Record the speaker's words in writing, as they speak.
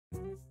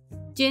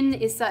Gin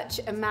is such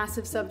a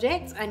massive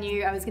subject. I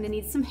knew I was going to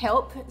need some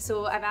help,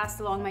 so I've asked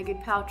along my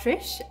good pal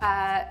Trish,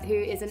 who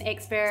is an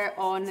expert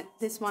on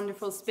this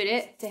wonderful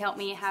spirit, to help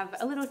me have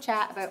a little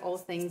chat about all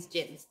things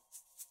gin.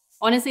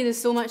 Honestly,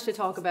 there's so much to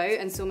talk about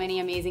and so many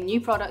amazing new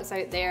products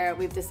out there.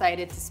 We've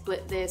decided to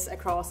split this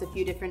across a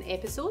few different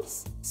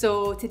episodes.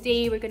 So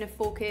today we're going to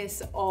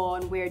focus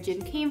on where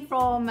gin came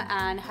from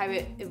and how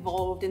it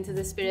evolved into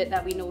the spirit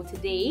that we know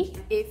today.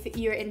 If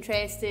you're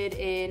interested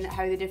in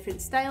how the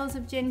different styles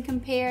of gin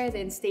compare,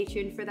 then stay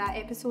tuned for that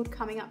episode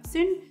coming up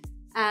soon.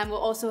 And we'll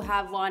also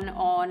have one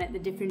on the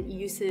different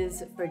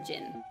uses for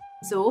gin.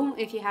 So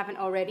if you haven't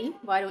already,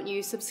 why don't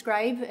you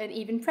subscribe and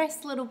even press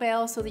the little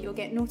bell so that you'll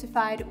get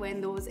notified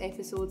when those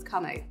episodes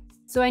come out.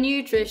 So I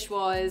knew Trish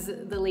was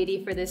the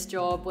lady for this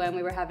job when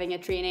we were having a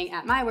training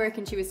at my work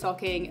and she was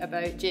talking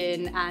about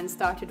gin and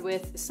started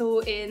with,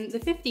 so in the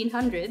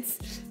 1500s,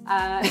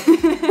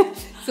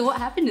 so what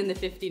happened in the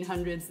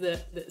 1500s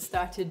that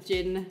started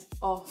gin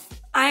off?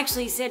 I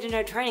actually said in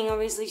her training,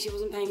 obviously she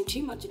wasn't paying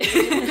too much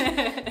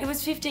attention. It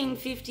was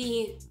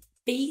 1550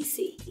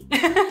 BC.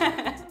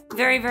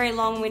 Very, very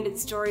long-winded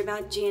story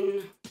about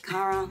gin,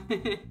 Cara.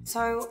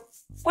 So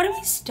why don't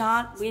we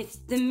start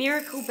with the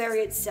miracle berry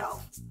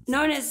itself?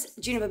 Known as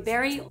juniper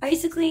berry,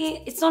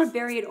 basically it's not a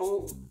berry at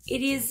all.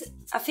 It is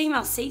a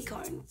female seed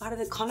cone, part of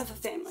the conifer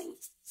family.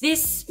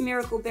 This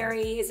miracle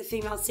berry is a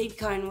female seed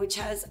cone which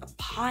has a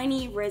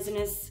piney,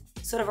 resinous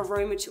sort of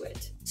aroma to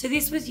it. So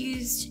this was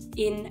used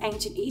in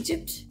ancient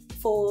Egypt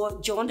for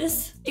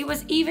jaundice. It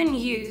was even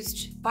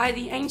used by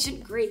the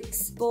ancient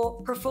Greeks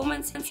for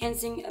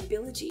performance-enhancing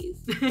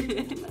abilities.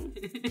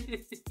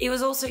 It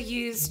was also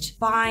used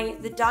by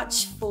the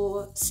Dutch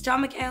for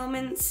stomach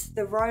ailments,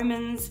 the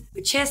Romans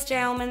for chest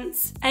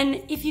ailments,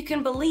 and if you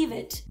can believe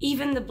it,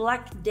 even the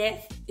Black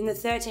Death in the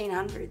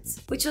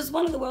 1300s, which was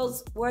one of the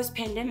world's worst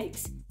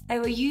pandemics. They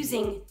were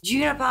using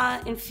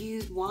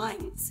juniper-infused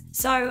wines.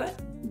 So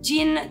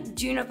gin,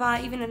 juniper,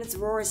 even in its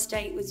rawest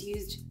state, was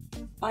used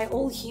by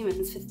all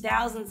humans for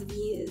thousands of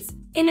years.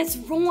 In its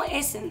raw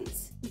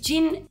essence,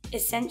 gin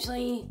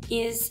essentially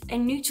is a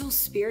neutral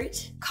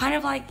spirit, kind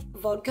of like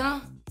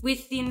vodka,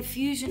 with the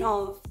infusion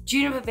of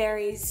juniper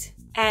berries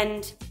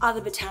and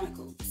other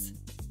botanicals.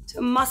 So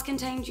it must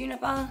contain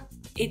juniper.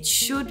 It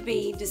should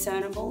be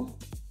discernible,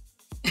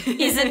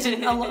 isn't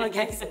in a lot of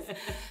cases.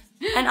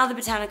 And other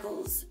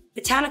botanicals.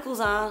 Botanicals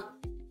are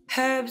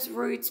herbs,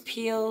 roots,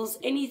 peels,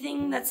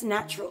 anything that's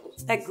natural,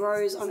 that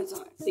grows on its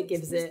own. It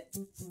gives it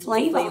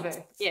flavor.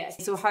 Yeah.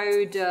 So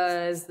how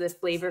does the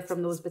flavor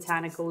from those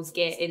botanicals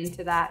get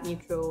into that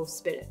neutral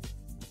spirit?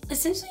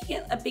 Essentially you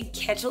get a big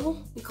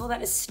kettle, we call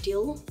that a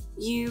still.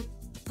 You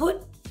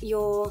put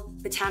your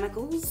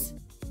botanicals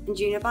and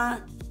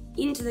juniper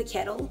into the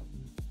kettle,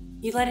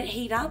 you let it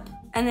heat up,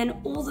 and then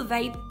all the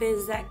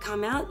vapors that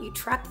come out, you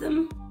trap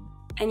them,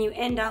 and you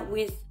end up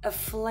with a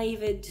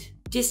flavored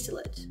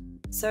distillate.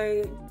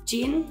 So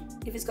gin,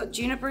 if it's got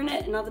juniper in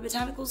it and other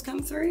botanicals come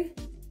through,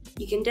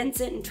 you condense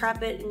it and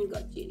trap it and you've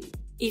got gin.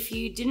 If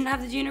you didn't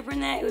have the juniper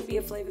in there, it would be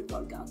a flavored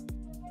vodka.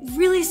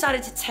 Really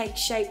started to take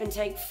shape and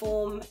take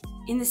form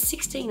in the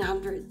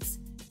 1600s.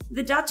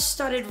 The Dutch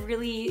started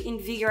really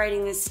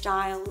invigorating this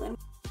style, and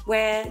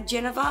where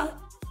Geneva,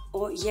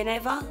 or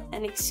Geneva,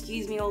 and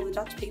excuse me all the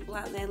Dutch people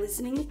out there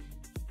listening,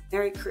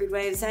 very crude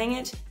way of saying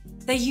it,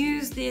 they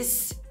use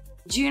this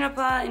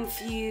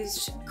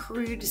juniper-infused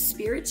crude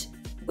spirit,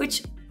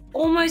 which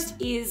almost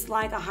is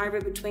like a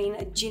hybrid between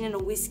a gin and a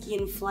whiskey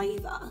in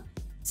flavour.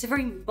 It's a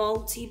very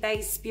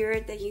malty-based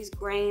spirit. They use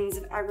grains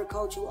of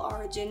agricultural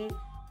origin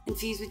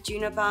infused with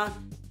juniper,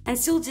 and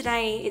still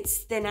today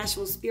it's their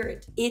national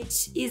spirit.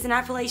 It is an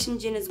appellation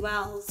gin as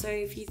well, so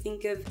if you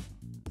think of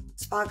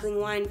sparkling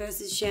wine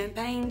versus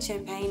champagne,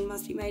 champagne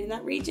must be made in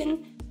that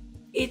region.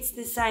 It's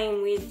the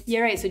same with...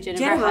 You're right, so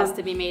Geneva has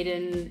to be made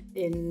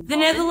in the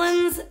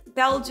Netherlands,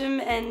 Belgium,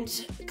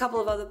 and a couple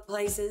of other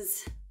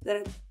places that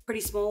are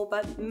pretty small,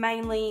 but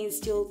mainly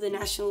still the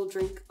national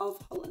drink of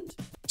Holland.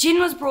 Gin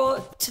was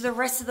brought to the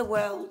rest of the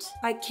world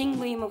by King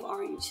William of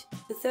Orange,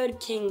 the third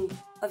king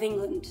of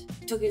England.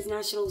 Took his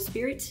national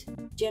spirit,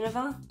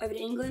 Geneva, over to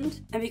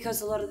England, and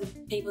because a lot of the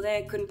people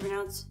there couldn't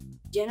pronounce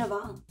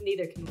Geneva.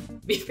 Neither can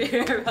be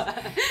fair,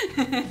 but...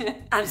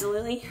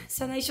 Absolutely.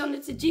 So they shortened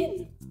it to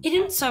gin. He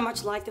didn't so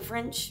much like the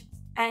French,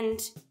 and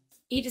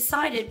he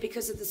decided,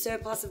 because of the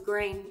surplus of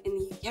grain in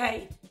the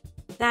UK,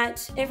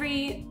 that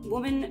every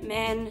woman,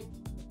 man,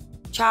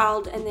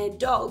 child, and their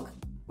dog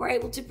were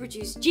able to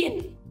produce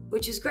gin,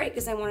 which is great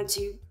because they wanted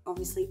to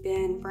obviously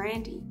ban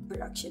brandy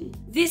production.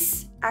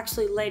 This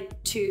actually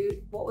led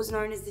to what was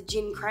known as the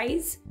gin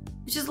craze,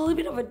 which is a little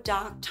bit of a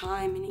dark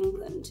time in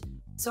England.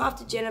 So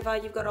after Geneva,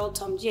 you've got Old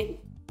Tom Gin.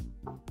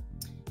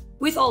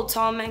 With Old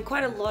Tom and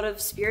quite a lot of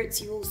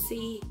spirits, you will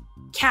see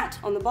cat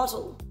on the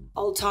bottle.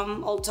 Old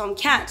Tom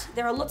Cat.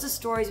 There are lots of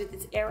stories with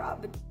this era,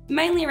 but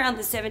mainly around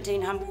the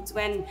 1700s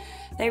when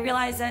they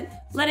realized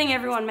that letting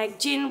everyone make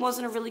gin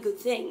wasn't a really good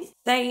thing.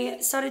 They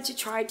started to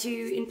try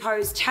to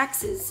impose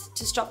taxes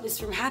to stop this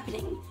from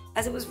happening,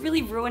 as it was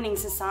really ruining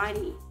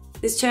society.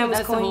 This term was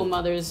That's coined. the whole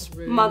mother's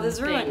ruin.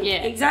 Mother's ruin. thing.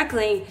 Yeah.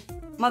 Exactly.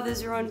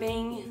 Mother's ruin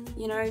being,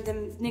 you know,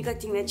 them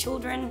neglecting their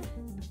children.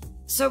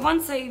 So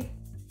once they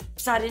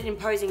started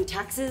imposing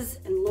taxes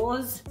and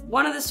laws,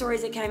 one of the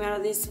stories that came out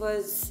of this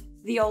was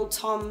the Old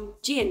Tom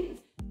gin.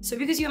 So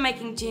because you were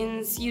making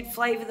gins, you'd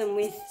flavour them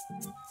with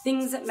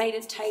things that made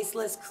it taste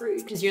less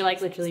crude. Because you're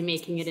like literally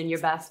making it in your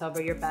bathtub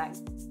or your back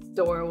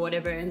door or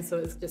whatever, and so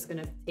it's just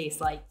gonna taste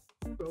like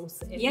gross.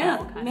 Ethanol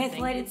kind of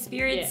methylated thing.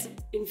 spirits,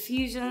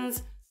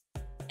 infusions,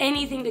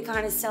 anything to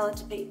kind of sell it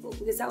to people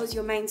because that was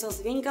your main source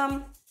of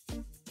income.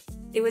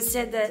 It was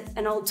said that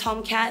an old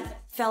tomcat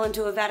fell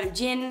into a vat of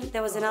gin.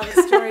 There was another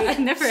story. I've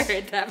never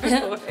heard that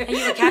before. Are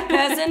you a cat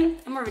person?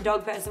 I'm more of a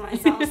dog person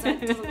myself, so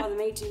it doesn't bother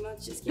me too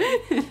much. Just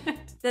kidding.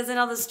 There's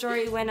another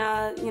story when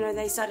you know,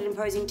 they started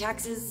imposing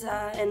taxes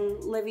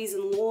and levies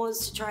and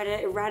laws to try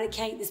to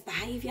eradicate this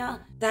behaviour.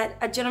 That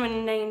a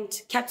gentleman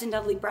named Captain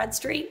Dudley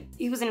Bradstreet,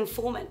 he was an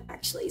informant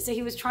actually, so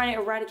he was trying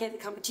to eradicate the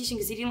competition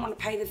because he didn't want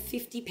to pay the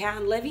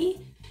 £50 levy,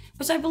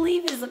 which I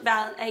believe is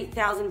about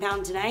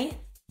 £8,000 today.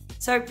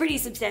 So pretty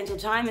substantial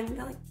time, and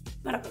they're like,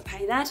 we're not going to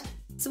pay that.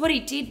 So what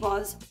he did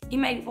was, he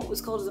made what was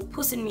called as a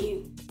puss and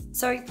mew.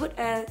 So he put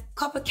a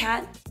copper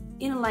cat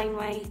in a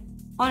laneway,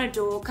 on a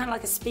door, kind of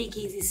like a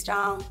speakeasy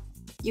style.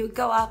 You would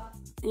go up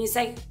and you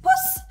say,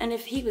 puss, and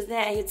if he was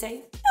there, he'd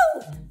say,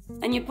 no.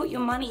 And you put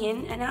your money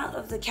in, and out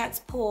of the cat's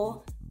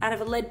paw, out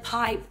of a lead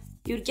pipe,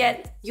 you'd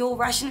get your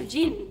ration of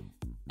gin.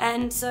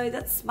 And so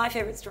that's my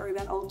favourite story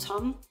about Old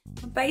Tom.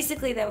 But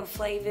basically they were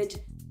flavoured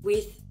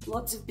with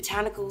lots of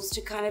botanicals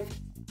to kind of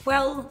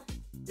quell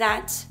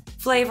that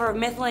flavour of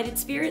methylated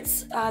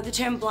spirits. The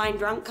term blind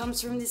drunk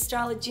comes from this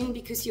style of gin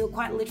because you're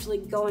quite literally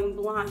going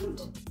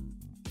blind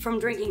from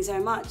drinking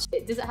so much.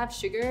 Does it have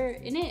sugar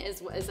in it?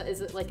 Is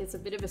it like it's a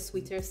bit of a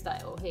sweeter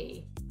style,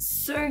 hey?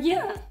 So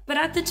yeah, but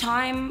at the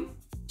time,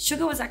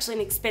 sugar was actually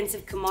an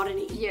expensive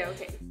commodity. Yeah,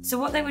 okay. So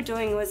what they were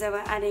doing was they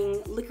were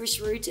adding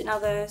licorice root and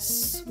other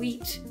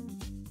sweet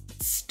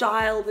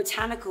style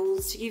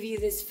botanicals to give you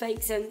this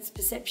fake sense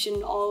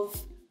perception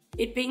of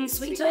it being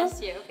sweeter.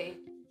 Sweetness? Yeah, okay.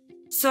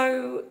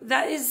 So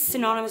that is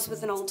synonymous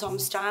with an Old Tom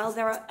style.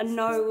 There are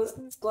no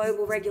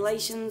global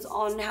regulations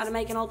on how to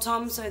make an Old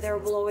Tom, so there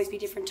will always be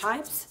different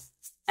types.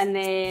 And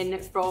then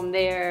from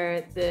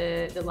there,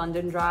 the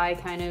London Dry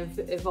kind of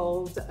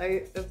evolved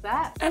out of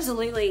that?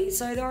 Absolutely.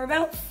 So there were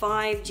about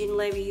 5 gin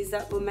levies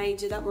that were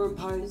major, that were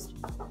imposed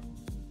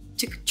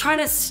to try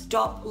to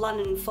stop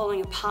London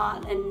falling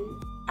apart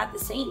and at the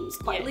seams,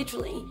 quite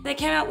literally. They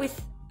came out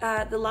with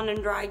the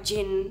London Dry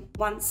gin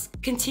once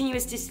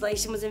continuous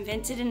distillation was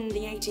invented in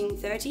the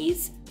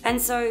 1830s.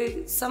 And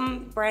so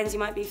some brands you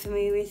might be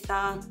familiar with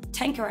are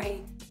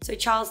Tanqueray. So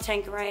Charles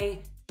Tanqueray.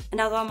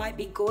 Another one might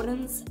be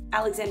Gordon's,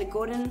 Alexander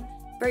Gordon.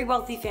 Very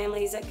wealthy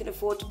families that could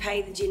afford to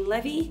pay the gin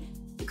levy,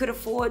 could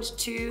afford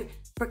to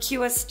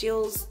procure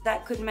stills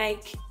that could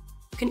make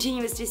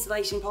continuous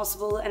distillation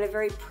possible and a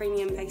very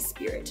premium based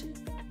spirit.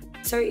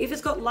 So if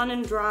it's got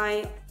London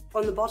Dry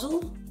on the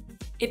bottle,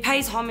 it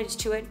pays homage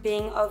to it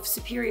being of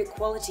superior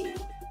quality.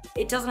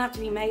 It doesn't have to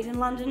be made in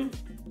London.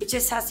 It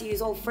just has to use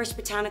all fresh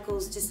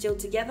botanicals distilled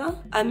together,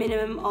 a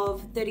minimum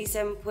of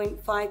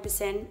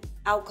 37.5%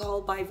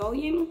 alcohol by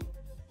volume,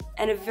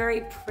 and a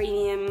very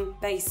premium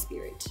base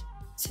spirit.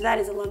 So that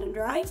is a London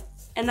Dry.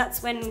 And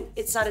that's when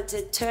it started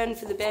to turn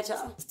for the better.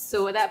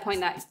 So at that point,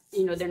 that,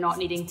 you know, they're not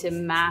needing to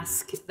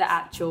mask the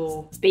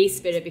actual base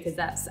spirit because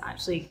that's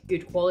actually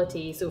good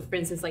quality. So for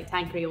instance, like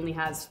Tanqueray only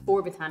has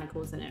 4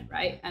 botanicals in it,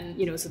 right? And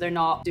you know, so they're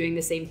not doing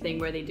the same thing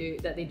where they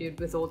did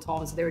with Old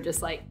Tom. So they were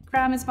just like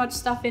cram as much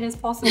stuff in as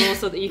possible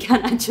so that you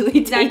can't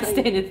actually taste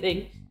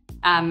anything.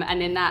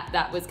 And then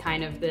that was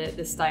kind of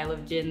the style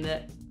of gin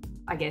that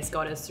I guess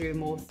got us through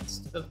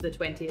most of the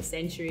 20th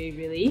century,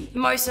 really.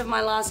 Most of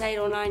my last 8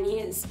 or 9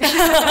 years.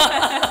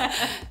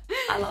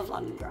 I love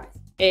London Dry.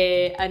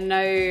 And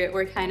now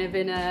we're kind of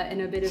in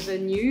a bit of a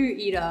new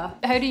era.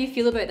 How do you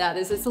feel about that?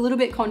 It's a little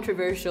bit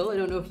controversial. I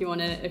don't know if you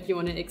want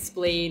to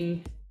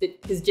explain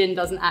that, because gin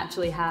doesn't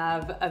actually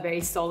have a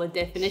very solid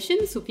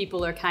definition. So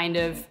people are kind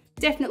of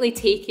definitely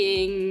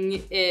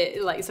taking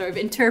it, like sort of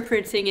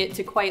interpreting it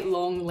to quite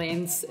long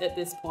lengths at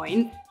this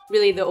point.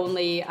 Really the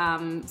only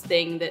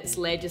thing that's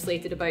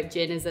legislated about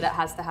gin is that it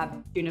has to have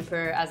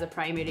juniper as a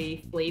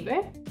primary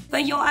flavour.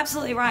 But you're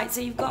absolutely right.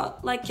 So you've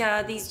got like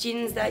these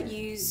gins that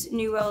use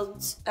New World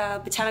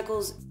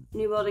botanicals,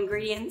 New World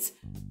ingredients.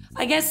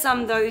 I guess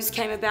those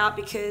came about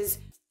because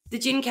the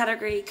gin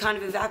category kind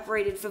of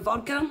evaporated for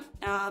vodka.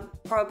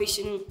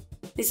 Prohibition,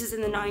 this is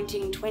in the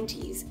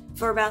 1920s,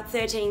 for about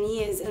 13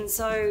 years. And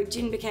so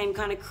gin became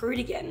kind of crude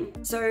again.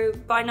 So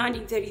by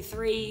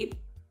 1933,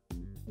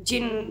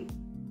 gin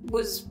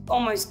was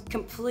almost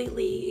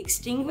completely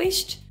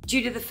extinguished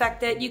due to the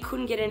fact that you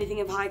couldn't get anything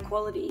of high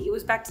quality. It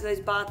was back to those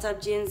bathtub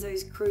gins,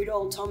 those crude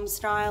Old Tom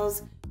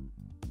styles,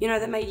 you know,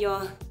 that made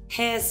your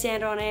hair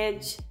stand on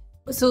edge.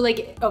 So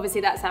like,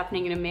 obviously that's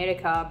happening in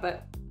America,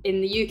 but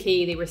in the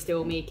UK they were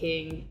still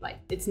making, like,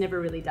 it's never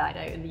really died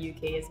out in the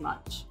UK as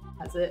much,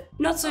 has it?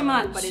 Not so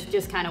much. But it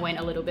just kind of went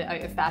a little bit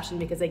out of fashion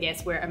because I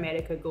guess where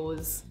America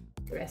goes,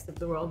 the rest of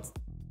the world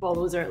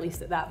follows her, at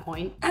least at that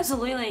point.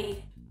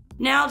 Absolutely.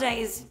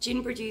 Nowadays,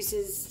 gin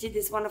producers did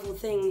this wonderful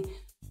thing.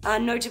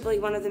 Notably,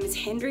 one of them is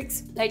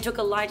Hendrick's. They took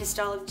a lighter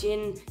style of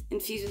gin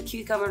infused with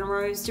cucumber and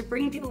rose to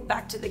bring people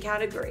back to the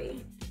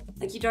category.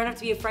 Like, you don't have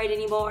to be afraid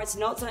anymore. It's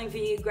not something for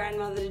your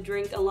grandmother to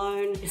drink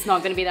alone. It's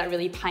not going to be that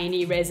really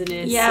piney,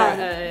 resinous,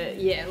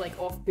 like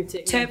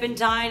off-putting.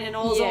 Turpentine and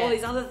all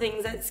these other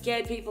things that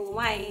scared people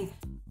away.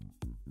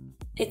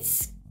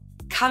 It's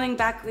coming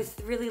back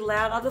with really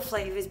loud other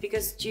flavours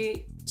because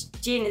gin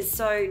is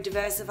so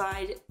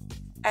diversified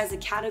as a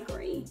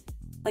category.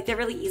 Like, there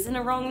really isn't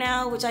a wrong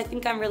now, which I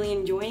think I'm really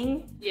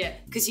enjoying. Yeah.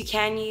 Because you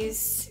can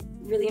use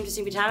really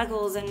interesting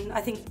botanicals, and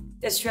I think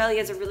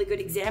Australia is a really good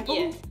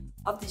example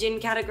of the gin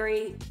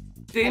category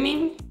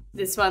booming.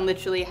 This one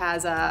literally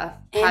has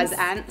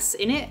ants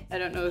in it. I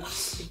don't know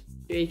if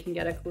you can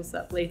get a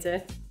close-up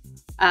later.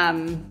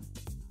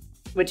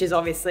 Which is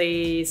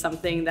obviously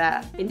something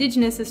that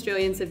Indigenous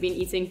Australians have been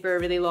eating for a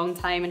really long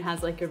time and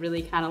has like a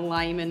really kind of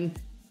lime and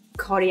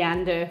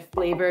coriander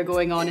flavour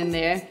going on in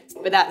there.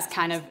 But that's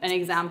kind of an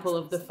example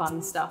of the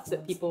fun stuff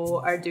that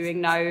people are doing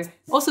now.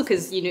 Also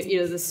because, you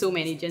know, there's so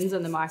many gins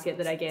on the market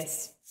that I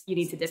guess you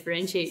need to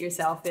differentiate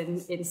yourself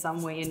in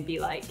some way and be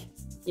like,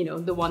 you know,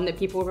 the one that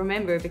people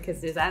remember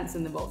because there's ants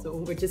in the bottle,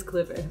 which is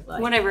clever.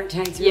 Like, whatever it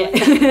takes, really.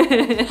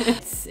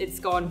 It's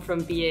gone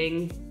from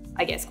being,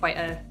 I guess, quite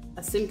a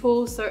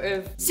simple sort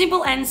of...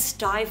 Simple and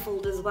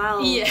stifled as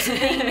well. Yeah. To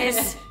being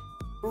this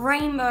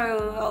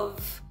rainbow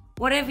of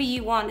whatever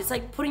you want. It's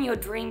like putting your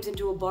dreams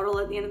into a bottle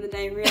at the end of the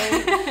day, really.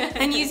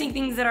 And using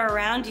things that are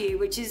around you,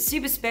 which is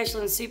super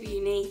special and super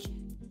unique.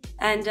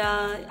 And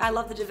I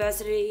love the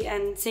diversity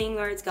and seeing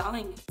where it's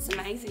going. It's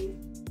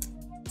amazing.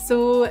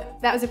 So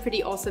that was a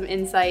pretty awesome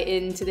insight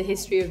into the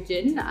history of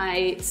gin.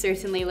 I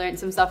certainly learned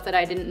some stuff that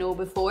I didn't know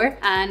before,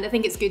 and I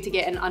think it's good to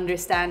get an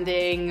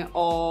understanding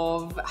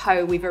of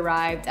how we've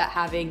arrived at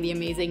having the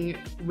amazing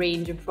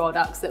range of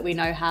products that we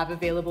now have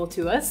available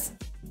to us.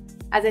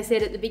 As I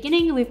said at the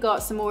beginning, we've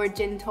got some more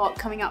gin talk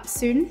coming up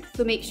soon,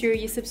 so make sure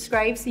you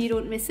subscribe so you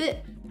don't miss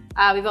it.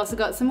 We've also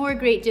got some more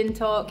great gin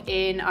talk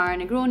in our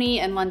Negroni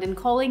and London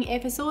Calling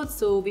episodes,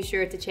 so be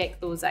sure to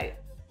check those out.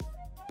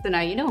 So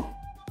now you know.